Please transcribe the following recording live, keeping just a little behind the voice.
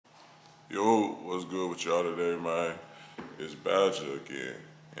Yo, what's good with y'all today, man? It's Badger again,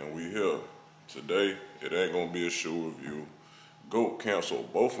 and we here. Today, it ain't gonna be a shoe review. GOAT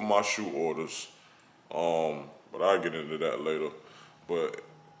canceled both of my shoe orders, but I'll get into that later. But,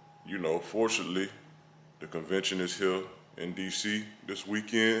 you know, fortunately, the convention is here in DC this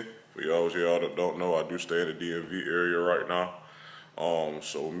weekend. For y'all that don't know, I do stay in the DMV area right now.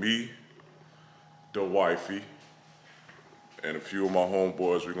 So me, the wifey, and a few of my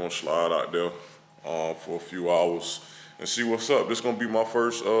homeboys, we're gonna slide out there for a few hours and see what's up. This gonna be my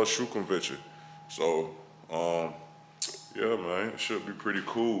first shoe convention. So, yeah, man, it should be pretty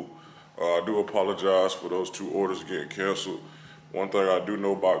cool. I do apologize for those two orders getting canceled. One thing I do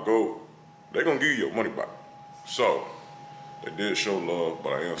know about GOAT, they're gonna give you your money back. So, they did show love,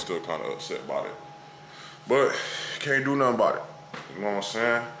 but I am still kind of upset about it. But, can't do nothing about it. You know what I'm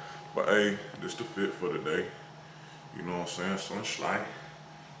saying? But hey, this the fit for today. You know what I'm saying?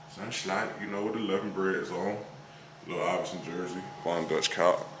 Sunshlight, you know, with the 11 breads on. Little Iverson jersey, fine Dutch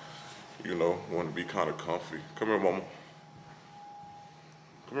cap. You know, want to be kind of comfy. Come here, mama.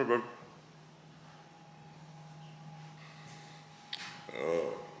 Come here, baby.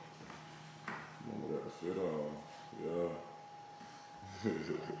 Mama got the fit on, yeah.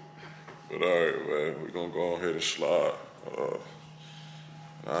 But alright, man, we're gonna go ahead and slide.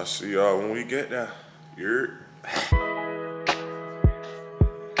 I'll see y'all when we get there. You're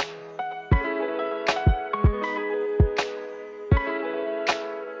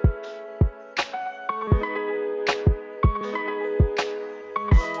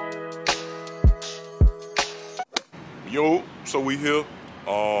Yo, so we here,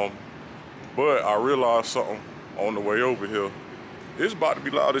 but I realized something on the way over here. It's about to be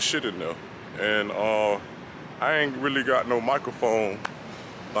loud as shit in there, and I ain't really got no microphone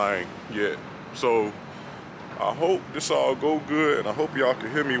thing yet. So I hope this all go good, and I hope y'all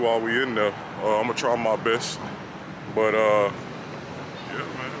can hear me while we in there. I'm gonna try my best, but yeah,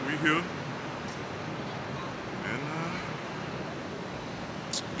 man, we here, and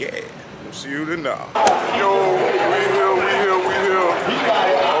yeah. We'll see you then now. Yo, we here.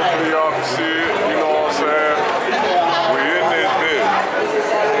 Hopefully y'all can see it, you know what I'm saying? We in this bit.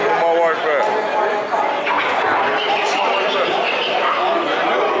 Where my wife at?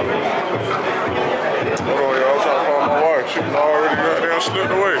 Hold on, y'all, I'm trying to find my wife. She already goddamn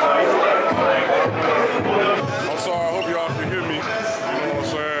slipped away. I'm sorry, I hope y'all can hear me. You know what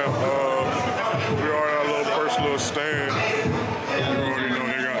I'm saying? We are at our little first little stand.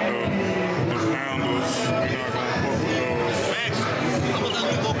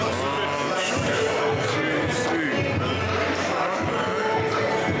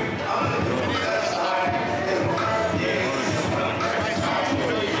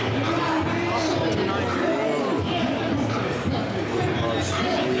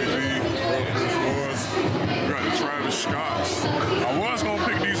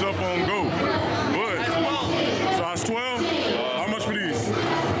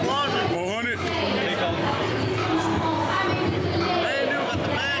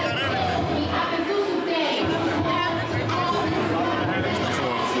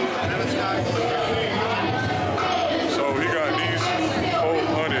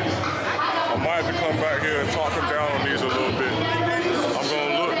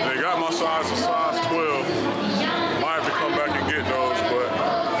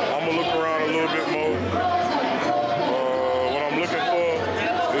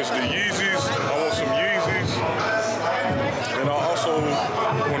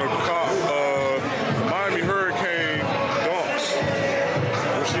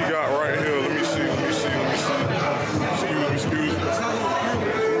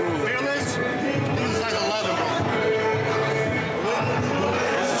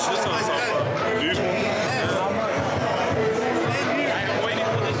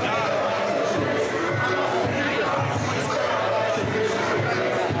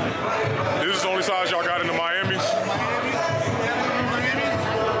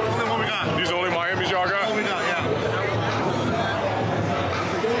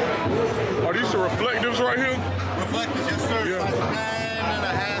 Right here? Reflectors, yes sir. Yeah.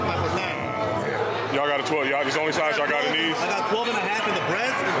 9.5 by 9. Y'all got a 12. Y'all, this only size y'all got in these? I got 12.5 in the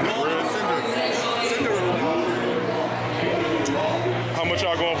breads and 12 in the cinders. Cinder reflectors. How much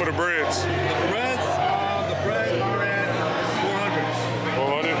y'all going for the breads? The breads are at 400.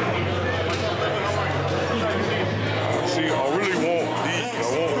 400? See, I really want these. I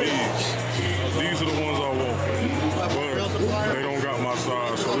want these. These are the ones I want. But they don't got my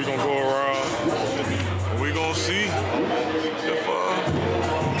size, so we gonna go around. We gonna see if I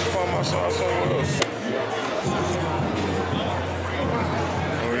find my size somewhere else.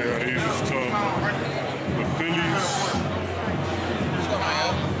 Oh yeah, these is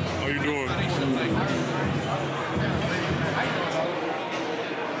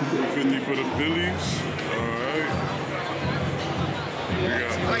Phillies. Alright.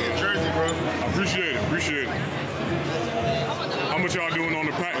 I like your jersey, bro. Appreciate it, appreciate it. How much y'all doing on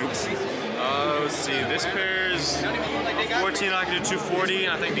the patents? Let's see, this pair is 14, I can do 240,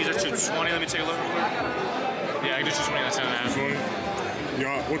 and I think these are 220. Let me take a look real quick. Yeah, I can do 220, that's 10.5.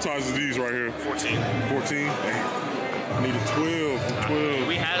 Y'all, what size is these right here? 14. 14? Dang. I need a 12.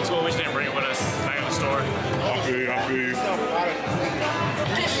 We had a 12, we just didn't bring it with us back in the store. I feel you, I feel you.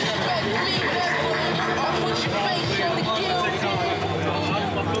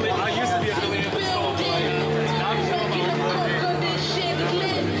 I used to be affiliated with Soul.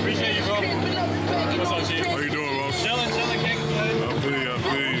 Appreciate you, bro. What's up, Chief? How you doing, Ross? Chilling, can't complain. I feel you, I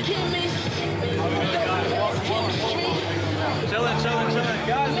feel you. Chilling.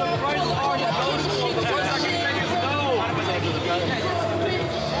 Guys, the price are negotiable. The first I can say is no.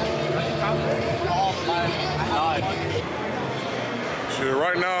 Shit,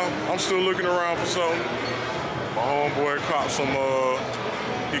 right now, I'm still looking around for something. My homeboy caught some,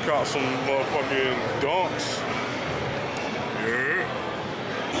 he caught some motherfucking dunks. Yeah.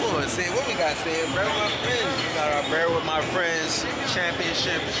 Come on, say what we got saying, Bread with My Friends. We got our Bread with My Friends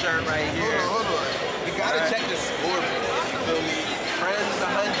championship shirt right here. Hold on. You gotta check the scoreboard. You feel me? Friends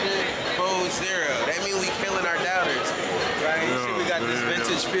 100, foes 0. That means we killing our doubters, right? You see, we got this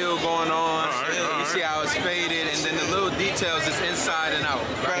vintage feel going on. You see how it's faded, and then the little details is inside and out.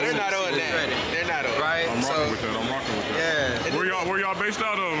 Right? They're not on that. They're not on. Right? I'm rocking with that. I'm rocking with that. Yeah. Where y'all based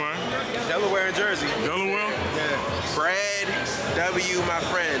out of, man? Delaware and Jersey. Delaware? Yeah. Bread, My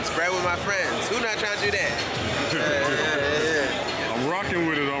Friends. Bread with My Friends. Who not trying to do that? I'm rocking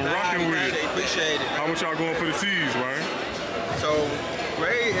with it. I'm rocking with it. Appreciate it. How much y'all going for the tees, man? So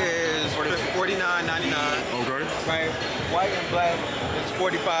gray is $49.99. Okay. Right. White and black is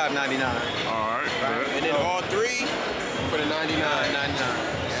 $45.99. All right. Right. And then all three for the $99.99.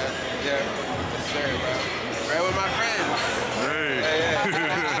 Yeah. Yes, sir, bro. Bread with My Friends. Hey.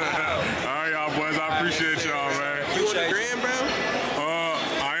 All right, y'all boys. I appreciate y'all, man. You on the gram, bro? I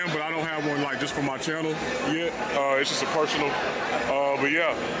am, but I don't have one like just for my channel yet. It's just a personal. But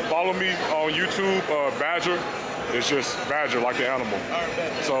yeah, follow me on YouTube, Badger. It's just Badger, like the animal.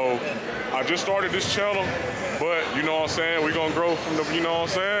 So I just started this channel, but you know what I'm saying? We're gonna grow from the, you know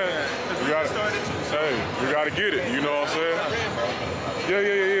what I'm saying? We gotta get it, you know what I'm saying?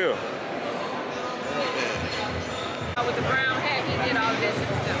 Yeah. With the brown hat, he did all this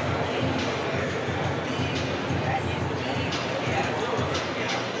himself.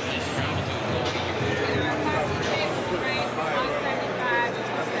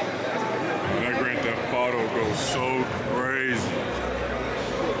 That Grand Theft Auto goes so crazy.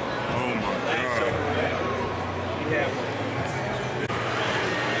 Oh my God.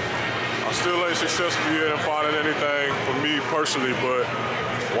 I still ain't successful yet in finding anything for me personally, but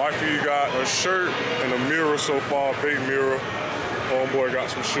wifey got a shirt and a mirror so far, big mirror. Homeboy got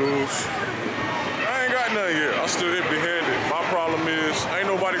some shoes. I ain't got nothing yet. I'm still empty-handed. My problem is, ain't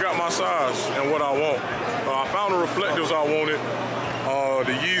nobody got my size and what I want. I found the reflectors I wanted,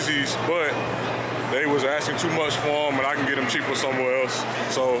 the Yeezys, but they was asking too much for them, and I can get them cheaper somewhere else.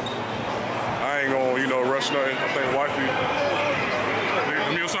 So I ain't gonna, you know, rush nothing. I think wifey,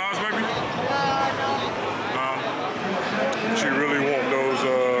 them your size, baby? She really want those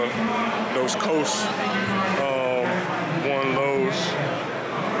Coast one lows.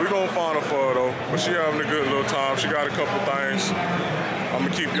 We gonna find her for her though, but she having a good little time. She got a couple things. I'm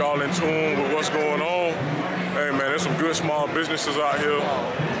gonna keep y'all in tune with what's going on. Hey man, there's some good small businesses out here.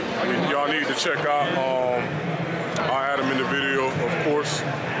 Y'all need to check out. I had them in the video, of course.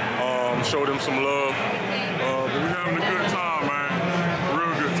 Show them some love. But we having a good time, man.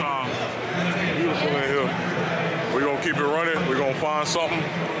 Real good time. Beautiful in here. We gonna keep it running. We gonna find something.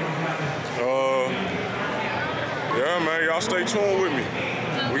 Yeah, man, y'all stay tuned with me.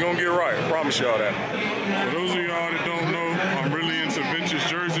 We gonna get right. I promise y'all that. For those of y'all that don't know, I'm really into vintage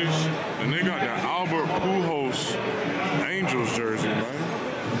jerseys, and they got that Albert Pujols Angels jersey, man.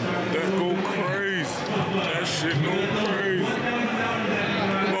 That go crazy. That shit go crazy.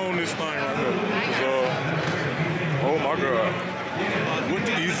 Come on, this thing right here. Oh my God. What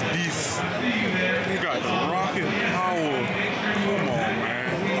is this? They got the rocket power. Come on, man.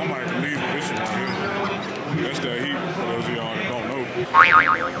 I might have to leave with this one here. That's that heat for those of y'all that don't know. Look at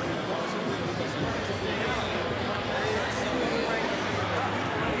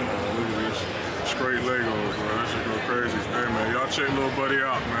this. Straight Legos, bro. That shit go crazy. Hey, man, y'all check little buddy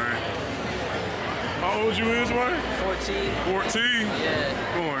out, man. How old you is, man? 14. 14? Yeah.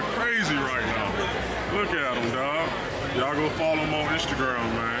 Going crazy right now. Look at him, dog. Y'all go follow him on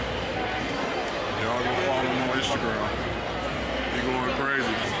Instagram, man. Y'all go follow him on Instagram. He going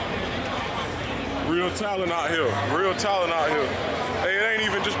crazy. Real talent out here. Real talent out here. Hey, it ain't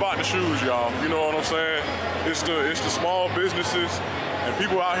even just about the shoes, y'all. You know what I'm saying? It's the small businesses and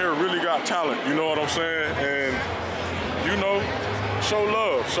people out here really got talent. You know what I'm saying? And you know, show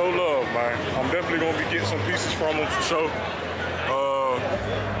love, man. I'm definitely gonna be getting some pieces from them for sure.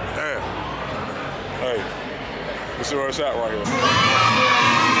 Damn. Hey, let's see where it's at right here.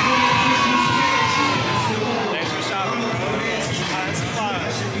 Thanks for shopping, bro. High and supply.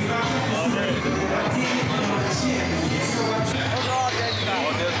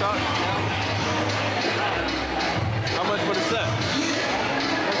 How much for the set?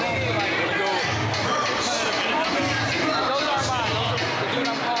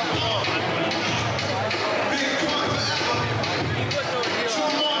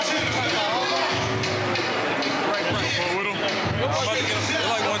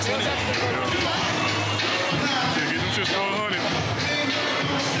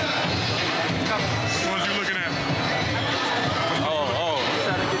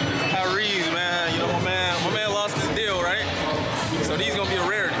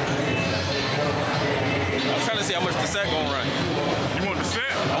 How much the set gonna run? You want the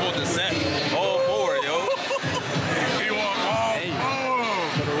set? I want the set. All four, yo. You want all four?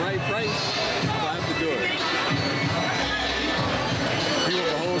 For the right price, I have to do it. You want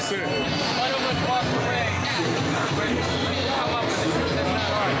the whole set?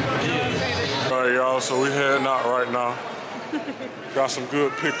 All right, y'all, so we heading out right now. Got some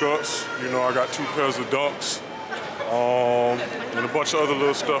good pickups. You know, I got 2 pairs of Dunks. And a bunch of other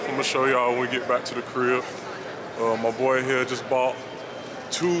little stuff I'm gonna show y'all when we get back to the crib. My boy here just bought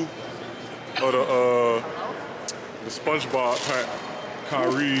 2 of the SpongeBob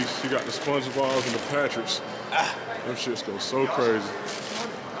Kyries. He got the SpongeBobs and the Patricks. Them shits go so crazy.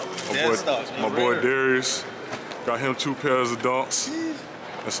 My boy Darius got him 2 pairs of Dunks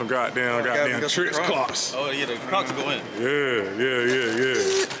and some goddamn tricks Crocs. Oh yeah, the Crocs go in. Yeah,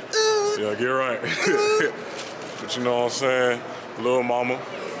 get right. But you know what I'm saying? Little mama.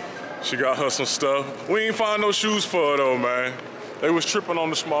 She got her some stuff. We ain't find no shoes for her though, man. They was tripping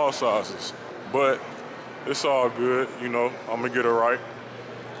on the small sizes. But it's all good, you know. I'm gonna get her right.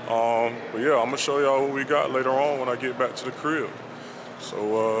 But yeah, I'm gonna show y'all what we got later on when I get back to the crib.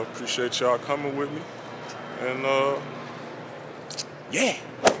 So appreciate y'all coming with me. And yeah.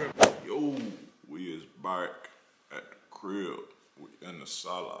 Yo, we is back at the crib. We in the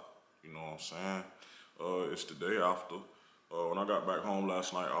sala. You know what I'm saying? It's the day after. When I got back home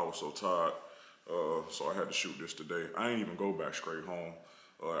last night, I was so tired, so I had to shoot this today. I ain't even go back straight home.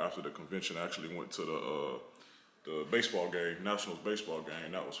 After the convention, I actually went to the baseball game, Nationals baseball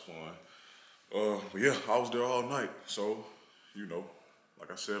game. That was fun. But yeah, I was there all night. So, you know, like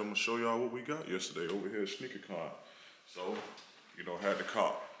I said, I'm gonna show y'all what we got yesterday over here at Sneakercon. So, you know, had to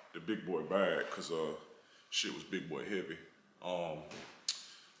cop the big boy bag, cause shit was big boy heavy.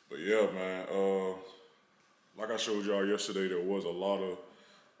 But yeah, man. Like I showed y'all yesterday, there was a lot of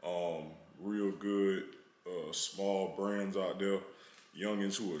real good small brands out there,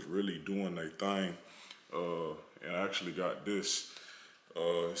 youngins who was really doing their thing. And I actually got this.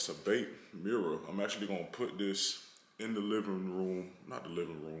 It's a bait mirror. I'm actually gonna put this in the living room. Not the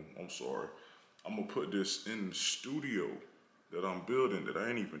living room, I'm sorry. I'm gonna put this in the studio that I'm building that I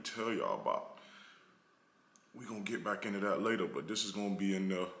ain't even tell y'all about. We gonna get back into that later, but this is gonna be in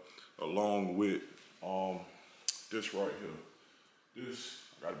there along with this right here. This,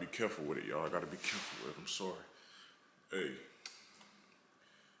 I gotta be careful with it, y'all. I gotta be careful with it, I'm sorry. Hey,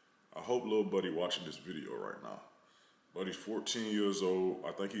 I hope little buddy watching this video right now. Buddy's 14 years old.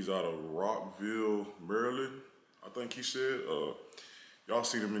 I think he's out of Rockville, Maryland, I think he said. Y'all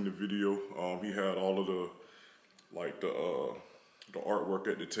seen him in the video. He had all of the, like the artwork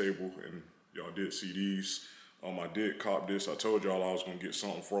at the table, and y'all did see these. I did cop this. I told y'all I was gonna get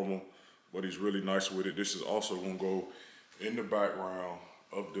something from him, but he's really nice with it. This is also gonna go in the background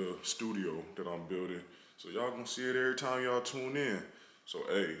of the studio that I'm building. So y'all gonna see it every time y'all tune in. So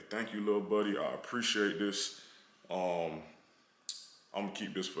hey, thank you, little buddy. I appreciate this. I'm gonna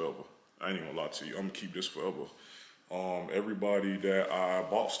keep this forever. I ain't even gonna lie to you. I'm gonna keep this forever. Everybody that I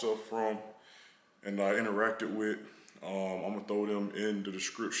bought stuff from and I interacted with, I'm gonna throw them in the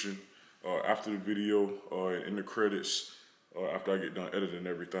description after the video, in the credits, after I get done editing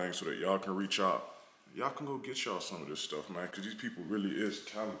everything, so that y'all can reach out. Y'all can go get y'all some of this stuff, man, because these people really is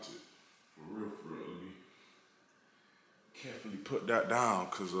talented. For real, for real. Let me carefully put that down,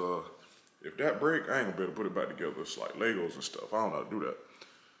 because if that break, I ain't gonna be able to put it back together. It's like Legos and stuff. I don't know how to do that.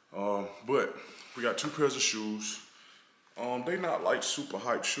 But we got 2 pairs of shoes. They not like super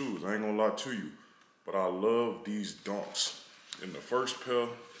hype shoes, I ain't gonna lie to you. But I love these Dunks. In the first pair,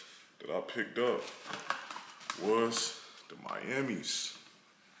 that I picked up was the Miamis.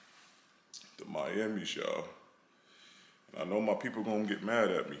 The Miamis, y'all. And I know my people gonna get mad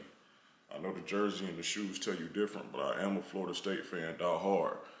at me. I know the jersey and the shoes tell you different, but I am a Florida State fan, die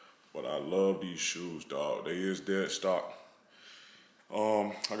hard. But I love these shoes, dog. They is dead stock.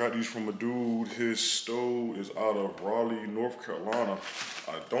 I got these from a dude. His store is out of Raleigh, North Carolina.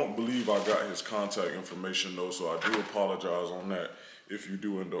 I don't believe I got his contact information though, so I do apologize on that. If you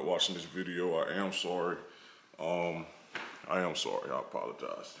do end up watching this video, I am sorry. I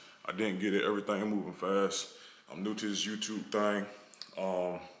apologize. I didn't get it, everything moving fast. I'm new to this YouTube thing.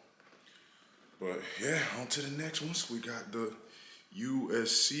 But yeah, on to the next ones. We got the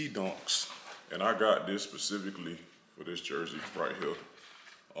USC Dunks. And I got this specifically for this jersey right here.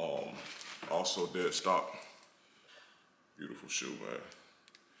 Also dead stock. Beautiful shoe, man.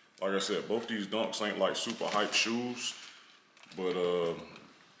 Like I said, both these Dunks ain't like super hype shoes, but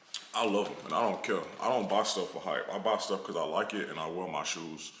I love them and I don't care. I don't buy stuff for hype. I buy stuff because I like it and I wear my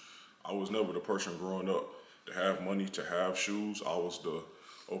shoes. I was never the person growing up to have money to have shoes. I was the,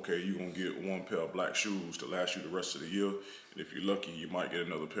 okay, you gonna get one pair of black shoes to last you the rest of the year, and if you're lucky, you might get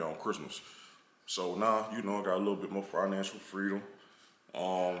another pair on Christmas. So now, you know, I got a little bit more financial freedom.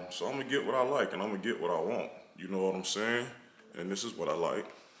 So I'm gonna get what I like and I'm gonna get what I want. You know what I'm saying? And this is what I like.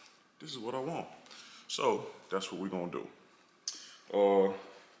 This is what I want. So that's what we're gonna do.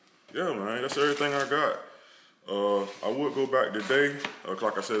 Yeah, man, that's everything I got. I would go back today.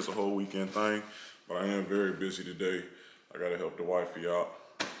 Like I said, it's a whole weekend thing, but I am very busy today. I gotta help the wifey out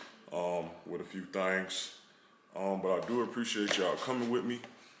with a few things. But I do appreciate y'all coming with me.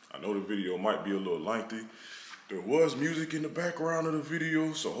 I know the video might be a little lengthy. There was music in the background of the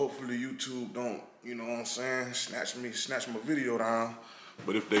video, so hopefully YouTube don't, you know what I'm saying, snatch my video down.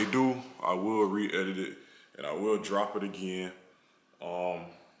 But if they do, I will re-edit it and I will drop it again.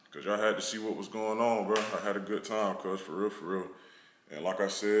 Cause y'all had to see what was going on, bro. I had a good time, cuz, for real. And like I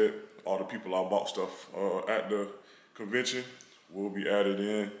said, all the people I bought stuff at the convention will be added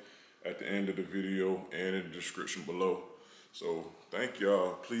in at the end of the video and in the description below. So thank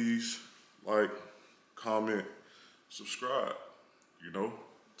y'all. Please like, comment, subscribe. You know,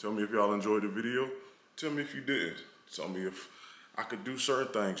 tell me if y'all enjoyed the video. Tell me if you didn't. Tell me if I could do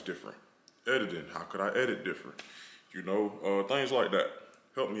certain things different. Editing, how could I edit different? You know, things like that.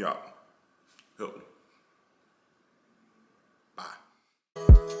 Help me out. Help me.